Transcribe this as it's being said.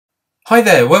Hi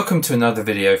there, welcome to another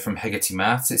video from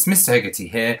HEGARTYMATHS. It's Mr. Hegarty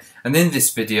here, and in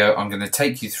this video I'm going to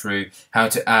take you through how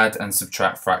to add and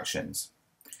subtract fractions.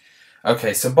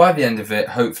 Okay, so by the end of it,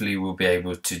 hopefully we'll be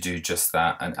able to do just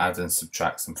that and add and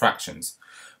subtract some fractions.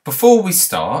 Before we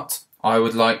start, I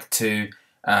would like to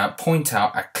point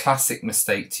out a classic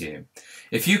mistake to you.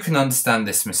 If you can understand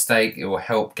this mistake, it will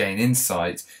help gain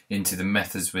insight into the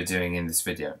methods we're doing in this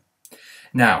video.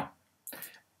 Now,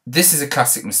 this is a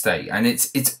classic mistake, and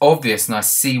it's obvious, and I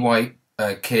see why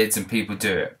kids and people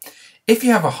do it. If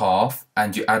you have a half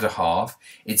and you add a half,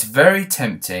 it's very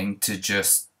tempting to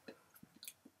just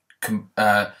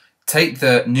take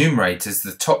the numerators,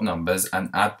 the top numbers,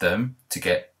 and add them to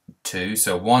get 2.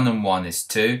 So 1 and 1 is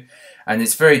 2. And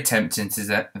it's very tempting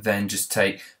to then just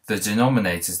take the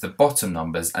denominators, the bottom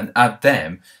numbers, and add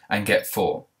them and get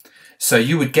 4. So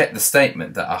you would get the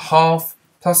statement that a half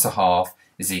plus a half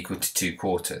is equal to 2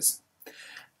 quarters.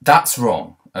 That's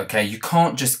wrong, okay? You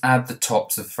can't just add the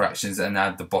tops of fractions and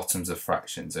add the bottoms of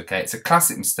fractions, okay? It's a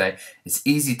classic mistake. It's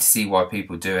easy to see why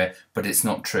people do it, but it's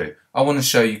not true. I want to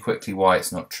show you quickly why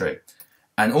it's not true.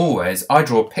 And always, I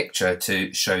draw a picture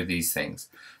to show these things.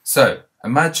 So,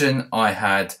 imagine I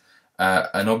had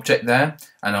an object there,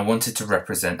 and I wanted to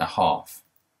represent a half,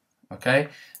 okay?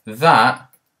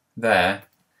 That there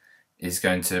is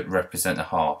going to represent a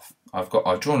half.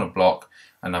 I've drawn a block,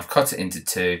 and I've cut it into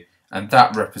 2, and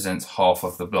that represents half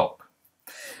of the block.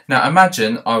 Now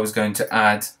imagine I was going to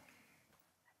add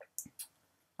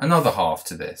another half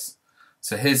to this.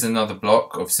 So here's another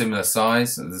block of similar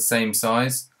size, the same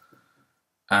size,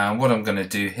 and what I'm going to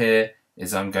do here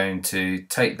is I'm going to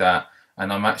take that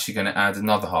and I'm actually going to add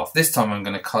another half. This time I'm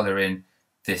going to colour in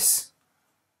this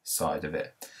side of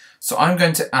it. So I'm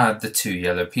going to add the 2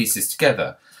 yellow pieces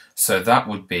together. So that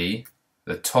would be,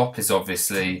 the top is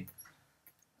obviously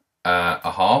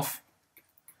a half,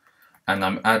 and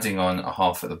I'm adding on a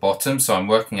half at the bottom, so I'm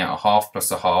working out a half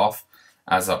plus a half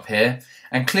as up here,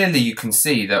 and clearly you can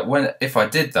see that if I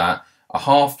did that, a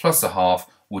half plus a half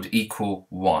would equal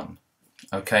 1,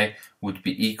 okay, would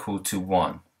be equal to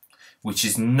 1, which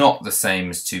is not the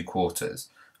same as 2 quarters.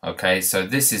 Okay, so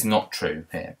this is not true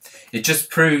here. It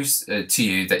just proves to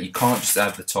you that you can't just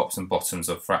add the tops and bottoms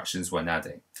of fractions when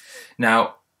adding.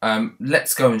 Now,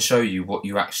 let's go and show you what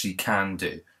you actually can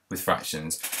do with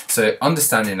fractions. So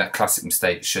understanding that classic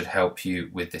mistake should help you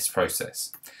with this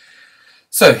process.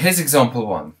 So here's example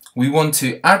 1. We want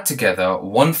to add together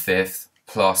 1/5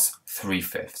 plus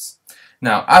 3/5.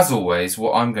 Now, as always,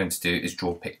 what I'm going to do is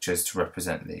draw pictures to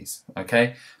represent these.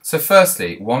 Okay, so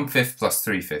firstly, 1/5 plus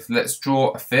 3/5. Let's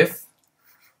draw a fifth,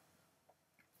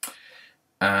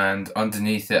 and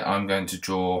underneath it I'm going to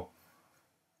draw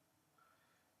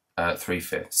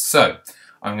 3/5. So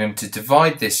I'm going to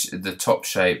divide the top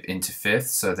shape into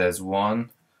fifths. So there's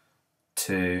 1,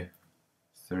 2,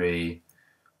 3,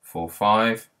 4,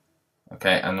 5.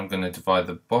 Okay, and I'm going to divide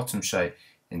the bottom shape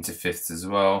into fifths as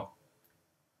well.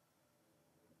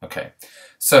 Okay,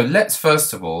 so let's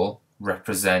first of all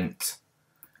represent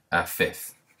a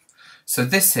fifth. So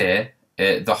this here,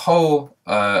 the whole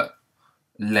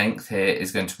length here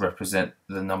is going to represent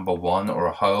the number 1, or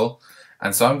a whole.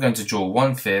 And so I'm going to draw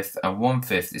 1/5, and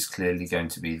 1/5 is clearly going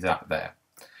to be that there.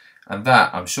 And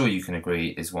that, I'm sure you can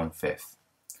agree, is 1/5.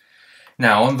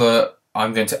 Now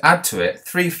I'm going to add to it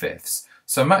 3/5.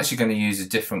 So I'm actually going to use a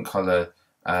different colour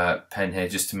pen here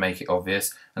just to make it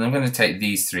obvious. And I'm going to take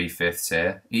these 3/5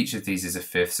 here. Each of these is a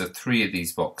fifth, so 3 of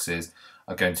these boxes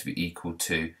are going to be equal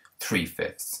to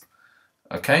 3/5.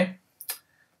 Okay?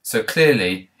 So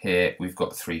clearly here we've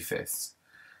got 3/5.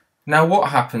 Now what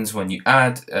happens when you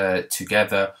add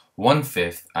together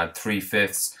 1/5 add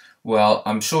 3/5? Well,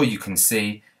 I'm sure you can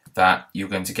see that you're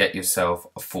going to get yourself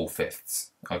a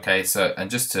 4/5. Okay, so, and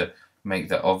just to make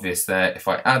that obvious there, if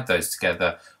I add those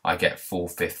together, I get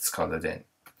 4/5 coloured in.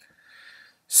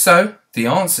 So the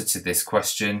answer to this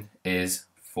question is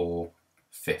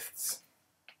 4/5.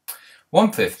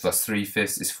 1/5 plus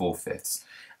 3/5 is 4/5.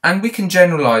 And we can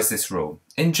generalise this rule.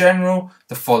 In general,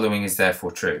 the following is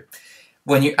therefore true.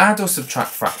 When you add or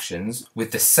subtract fractions with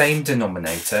the same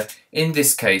denominator, in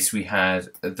this case we had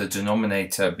the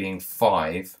denominator being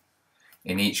 5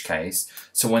 in each case,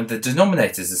 so when the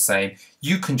denominator is the same,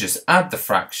 you can just add the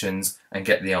fractions and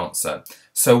get the answer.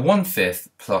 So 1/5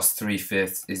 plus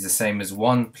 3/5 is the same as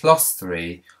 1 plus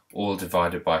 3, all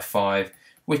divided by 5,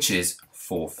 which is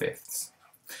 4/5.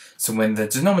 So when the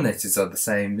denominators are the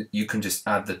same, you can just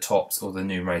add the tops or the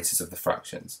numerators of the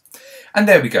fractions. And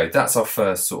there we go, that's our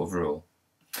first sort of rule.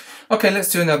 Okay,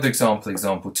 let's do another example,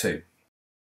 example 2.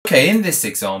 Okay, in this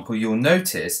example, you'll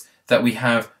notice that we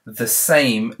have the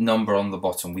same number on the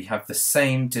bottom. We have the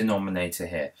same denominator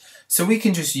here. So we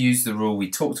can just use the rule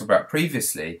we talked about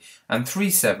previously, and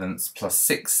 3/7 plus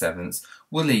 6/7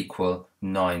 will equal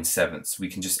 9/7. We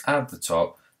can just add the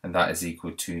top, and that is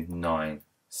equal to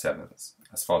 9/7,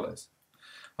 as follows.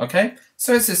 Okay,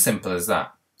 so it's as simple as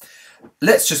that.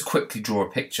 Let's just quickly draw a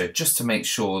picture just to make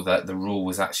sure that the rule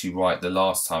was actually right the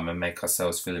last time and make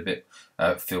ourselves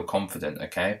feel confident.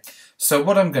 Okay, so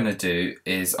what I'm going to do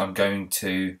is I'm going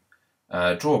to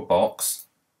draw a box,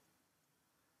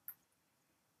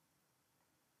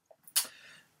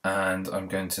 and I'm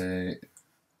going to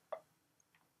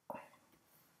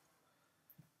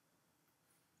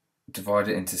divide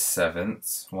it into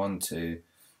sevenths. 1, 2,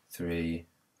 3,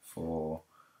 4,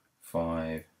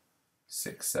 5,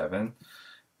 6, 7,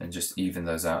 and just even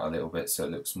those out a little bit so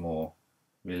it looks more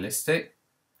realistic.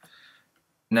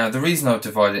 Now the reason I've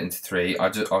divided it into 3,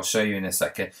 I'll show you in a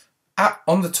second.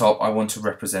 On the top I want to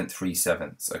represent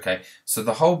 3/7. Okay, so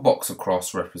the whole box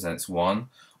across represents 1.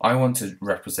 I want to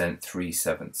represent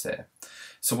 3/7 here.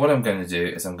 So what I'm going to do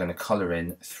is I'm going to colour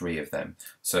in 3 of them.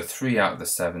 So 3 out of the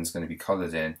 7 is going to be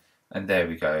coloured in, and there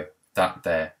we go. That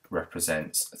there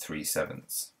represents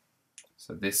 3/7.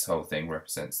 So this whole thing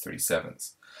represents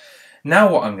 3/7.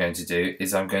 Now what I'm going to do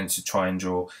is I'm going to try and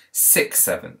draw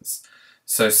 6/7.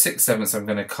 So 6/7, I'm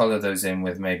going to colour those in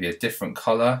with maybe a different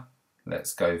colour.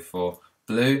 Let's go for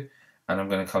blue, and I'm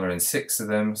going to colour in 6 of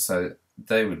them, so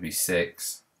they would be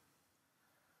 6,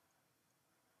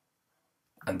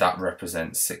 and that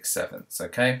represents 6/7.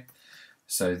 Okay,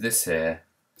 so this here,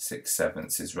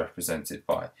 6/7, is represented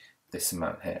by this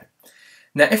amount here.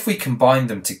 Now if we combine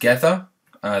them together,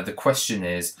 the question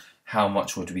is, how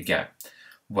much would we get?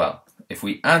 Well, if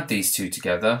we add these two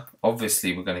together,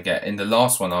 obviously we're going to get, in the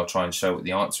last one I'll try and show what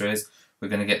the answer is, we're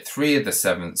going to get 3 of the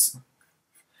 7ths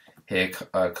here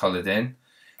coloured in,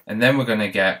 and then we're going to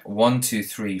get 1, 2,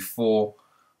 3, 4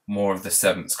 more of the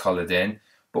 7ths coloured in,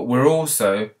 but we're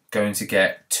also going to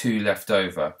get 2 left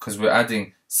over, because we're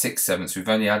adding 6/7, we've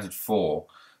only added 4,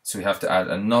 so we have to add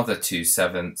another 2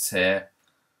 7ths here.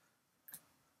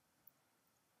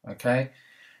 Okay,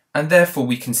 and therefore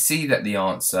we can see that the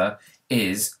answer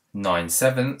is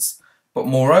 9/7, but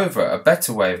moreover a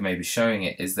better way of maybe showing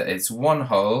it is that it's 1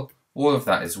 whole, all of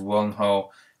that is 1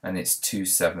 whole, and it's 2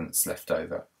 7ths left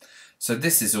over. So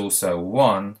this is also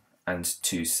 1 and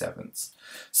 2 7ths.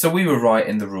 So we were right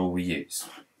in the rule we use.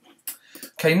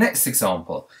 Okay, next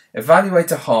example.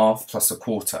 Evaluate a half plus a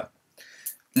quarter.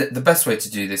 The best way to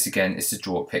do this again is to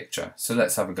draw a picture. So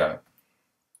let's have a go.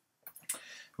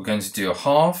 We're going to do a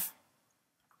half,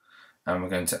 and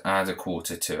we're going to add a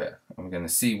quarter to it. And we're going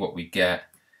to see what we get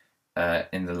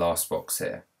in the last box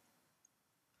here.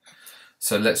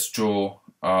 So let's draw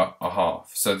a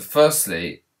half. So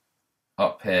firstly,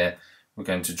 up here, we're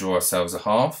going to draw ourselves a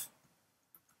half,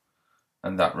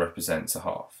 and that represents a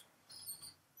half.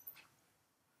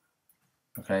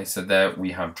 Okay, so there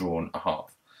we have drawn a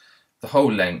half. The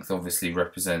whole length obviously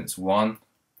represents 1,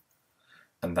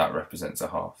 and that represents a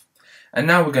half. And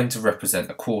now we're going to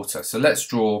represent a quarter. So let's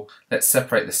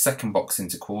separate the second box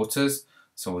into quarters.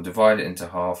 So we'll divide it into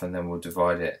half, and then we'll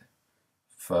divide it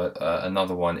for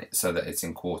another one so that it's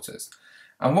in quarters.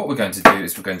 And what we're going to do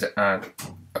is we're going to add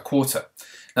a quarter.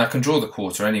 Now I can draw the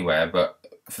quarter anywhere, but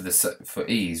for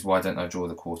ease, why don't I draw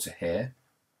the quarter here?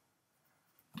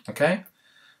 Okay,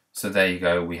 so there you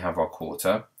go, we have our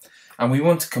quarter. And we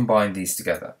want to combine these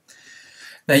together.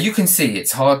 Now you can see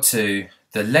it's hard to,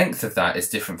 the length of that is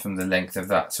different from the length of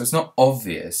that, so it's not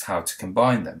obvious how to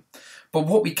combine them. But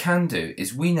what we can do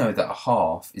is we know that a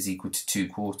half is equal to 2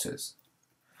 quarters,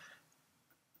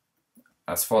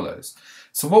 as follows.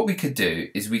 So what we could do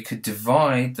is we could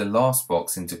divide the last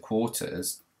box into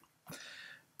quarters,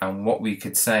 and what we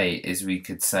could say is we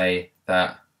could say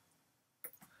that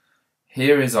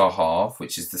here is our half,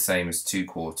 which is the same as 2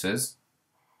 quarters,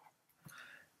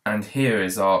 and here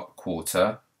is our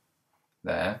quarter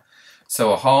there.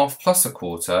 So a half plus a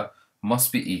quarter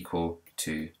must be equal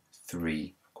to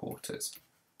 3 quarters.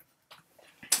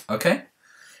 Okay,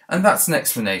 and that's an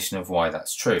explanation of why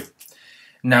that's true.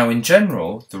 Now in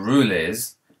general, the rule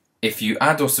is if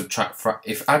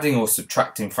adding or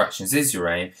subtracting fractions is your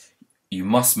aim, you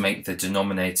must make the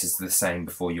denominators the same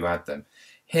before you add them.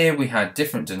 Here we had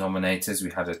different denominators,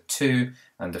 we had a 2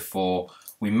 and a 4.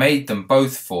 We made them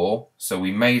both 4, so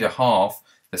we made a half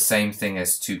the same thing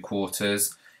as 2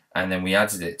 quarters, and then we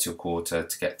added it to a quarter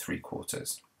to get 3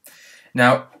 quarters.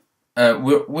 Now,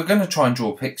 we're going to try and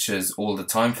draw pictures all the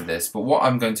time for this, but what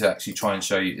I'm going to actually try and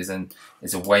show you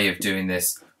is a way of doing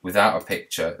this without a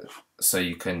picture, so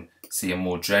you can see a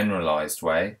more generalized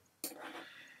way.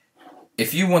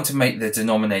 if you want to make the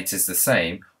denominators the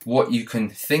same, what you can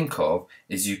think of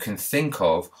is you can think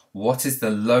of what is the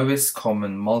lowest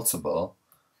common multiple,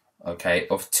 okay,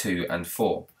 of 2 and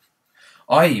 4.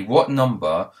 i.e.,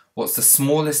 what's the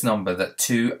smallest number that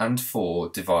 2 and 4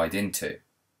 divide into?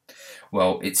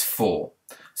 Well, it's 4.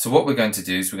 So what we're going to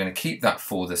do is we're going to keep that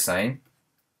 4 the same,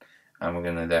 and we're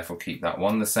going to therefore keep that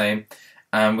 1 the same,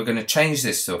 and we're going to change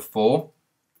this to a 4.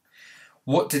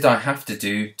 What did I have to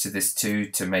do to this 2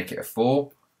 to make it a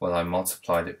 4? Well, I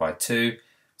multiplied it by 2,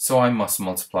 so I must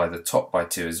multiply the top by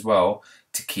 2 as well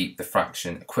to keep the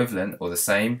fraction equivalent or the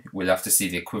same. We'll have to see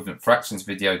the equivalent fractions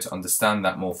video to understand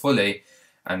that more fully,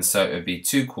 and so it would be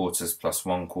 2/4 plus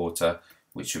 1/4,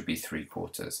 which would be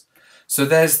 3/4. So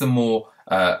there's the more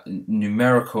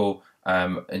numerical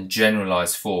and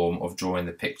generalized form of drawing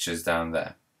the pictures down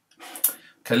there.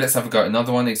 Okay, let's have a go at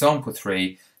another one. Example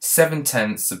 3,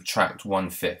 7/10 subtract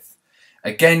 1/5.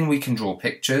 Again, we can draw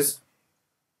pictures.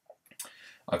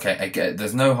 Okay, again,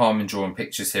 there's no harm in drawing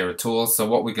pictures here at all. So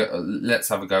what we got? Let's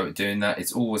have a go at doing that.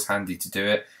 It's always handy to do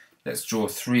it. Let's draw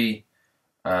 3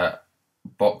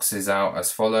 boxes out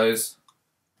as follows.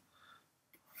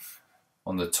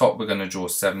 On the top, we're going to draw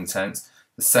 7/10.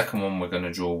 The second one, we're going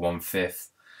to draw 1/5,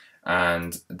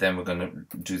 and then we're going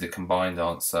to do the combined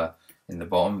answer in the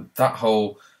bottom. That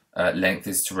whole length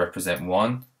is to represent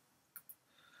 1.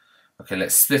 Okay,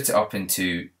 let's split it up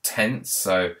into tenths.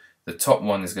 So the top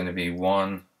one is going to be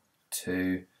 1,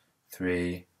 2,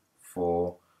 3,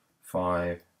 4,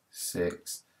 5,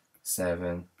 6,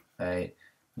 7, 8,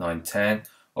 9, 10.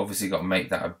 Obviously, got to make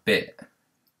that a bit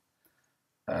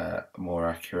more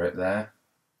accurate there.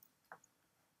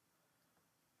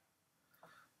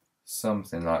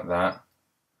 Something like that.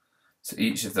 So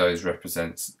each of those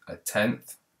represents a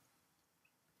tenth.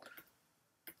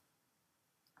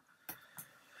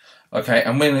 Okay,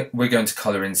 and we're going to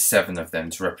colour in 7 of them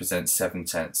to represent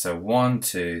 7/10. So 1,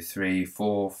 2, 3,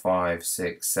 4, 5,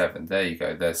 6, 7. There you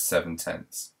go, there's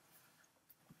 7/10.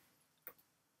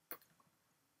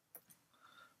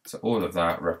 So all of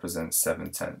that represents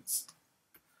 7/10.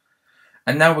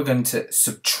 And now we're going to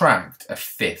subtract a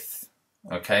 5th.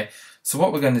 Okay, so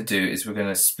what we're going to do is we're going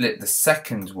to split the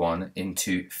second one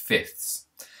into 5ths.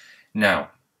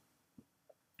 Now,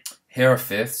 here are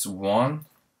 5ths. 1,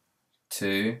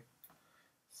 2,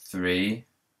 3,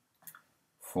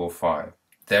 4, 5.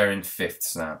 They're in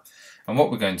 5ths now. And what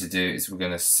we're going to do is we're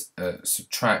going to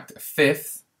subtract a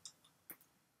 5th.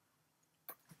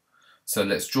 So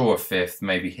let's draw a 5th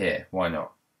maybe here. Why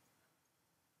not?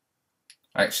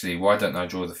 Actually, why don't I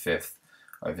draw the 5th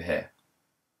over here?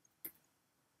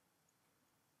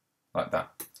 Like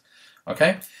that.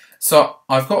 Okay, so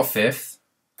I've got a 5th.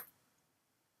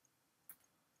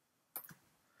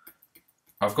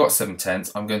 I've got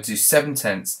 7/10. I'm going to do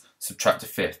 7/10 subtract a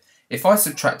 5th. If I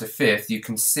subtract a 5th, you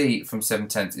can see from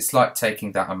 7/10 it's like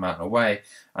taking that amount away,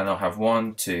 and I'll have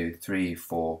 1, 2, 3,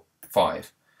 4,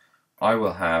 5. I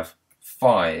will have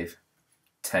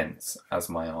 5/10 as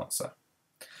my answer.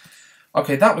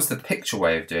 Okay, that was the picture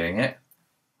way of doing it.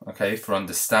 Okay, for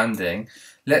understanding.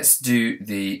 Let's do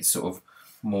the sort of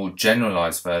more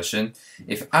generalized version.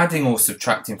 If adding or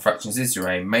subtracting fractions is your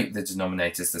aim, make the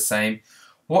denominators the same.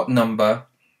 What number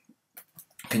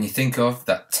can you think of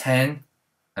that 10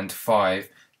 and 5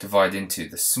 divide into?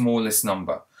 The smallest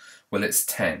number? Well, it's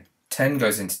 10. 10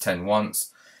 goes into 10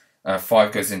 once,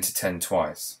 5 goes into 10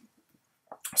 twice.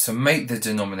 So make the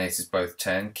denominators both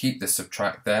 10, keep the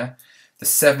subtract there. The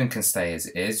 7 can stay as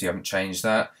it is, you haven't changed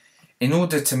that. In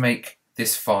order to make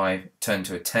this 5 turn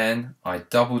to a 10, I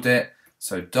doubled it,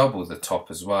 so double the top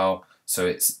as well, so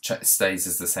it stays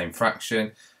as the same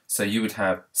fraction. So you would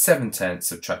have 7/10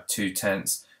 subtract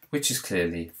 2/10, which is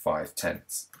clearly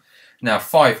 5/10. Now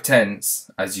 5/10,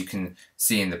 as you can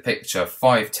see in the picture,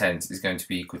 5/10 is going to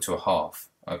be equal to a half.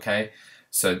 Okay,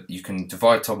 so you can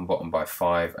divide top and bottom by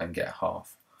 5 and get a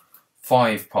half.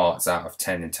 5 parts out of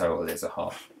 10 in total is a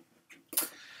half.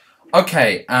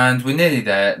 Okay, and we're nearly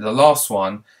there. The last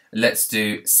one, let's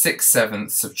do 6/7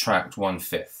 subtract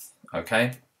 1/5.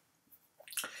 Okay.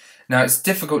 Now it's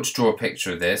difficult to draw a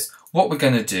picture of this. What we're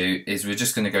going to do is we're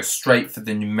just going to go straight for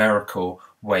the numerical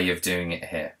way of doing it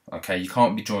here. Okay, you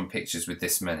can't be drawing pictures with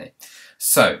this many.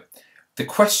 So the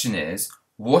question is,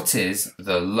 what is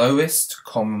the lowest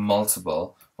common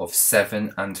multiple of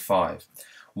 7 and 5?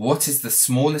 What is the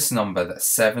smallest number that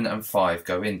 7 and 5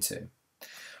 go into?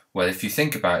 Well, if you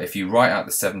think about it, if you write out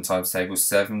the 7 times table,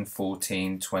 7,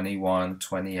 14, 21,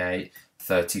 28,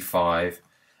 35,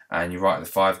 and you write the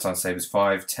 5 times tables,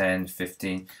 5, 10,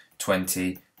 15,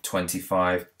 20,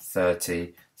 25,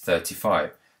 30,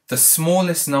 35. The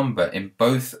smallest number in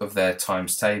both of their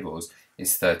times tables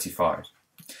is 35.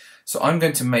 So I'm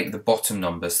going to make the bottom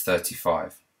numbers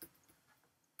 35.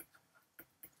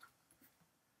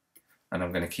 And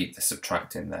I'm going to keep the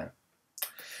subtracting there.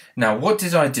 Now, what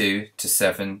did I do to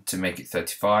 7 to make it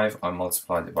 35? I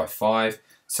multiplied it by 5,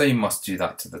 so you must do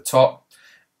that to the top,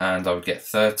 and I would get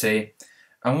 30.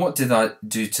 And what did I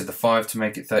do to the 5 to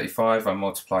make it 35? I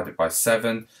multiplied it by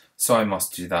 7, so I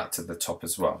must do that to the top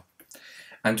as well.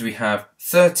 And we have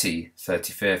 30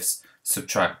 35ths,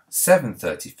 subtract 7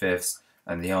 35ths,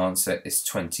 and the answer is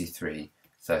 23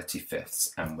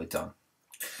 35ths, and we're done.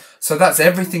 So that's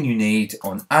everything you need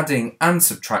on adding and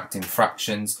subtracting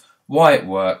fractions, why it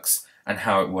works, and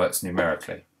how it works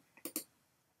numerically.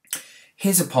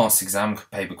 Here's a past exam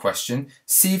paper question.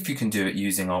 See if you can do it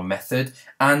using our method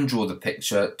and draw the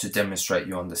picture to demonstrate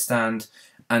you understand.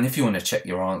 And if you want to check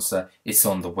your answer, it's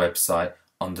on the website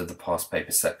under the past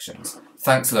paper sections.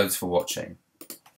 Thanks loads for watching.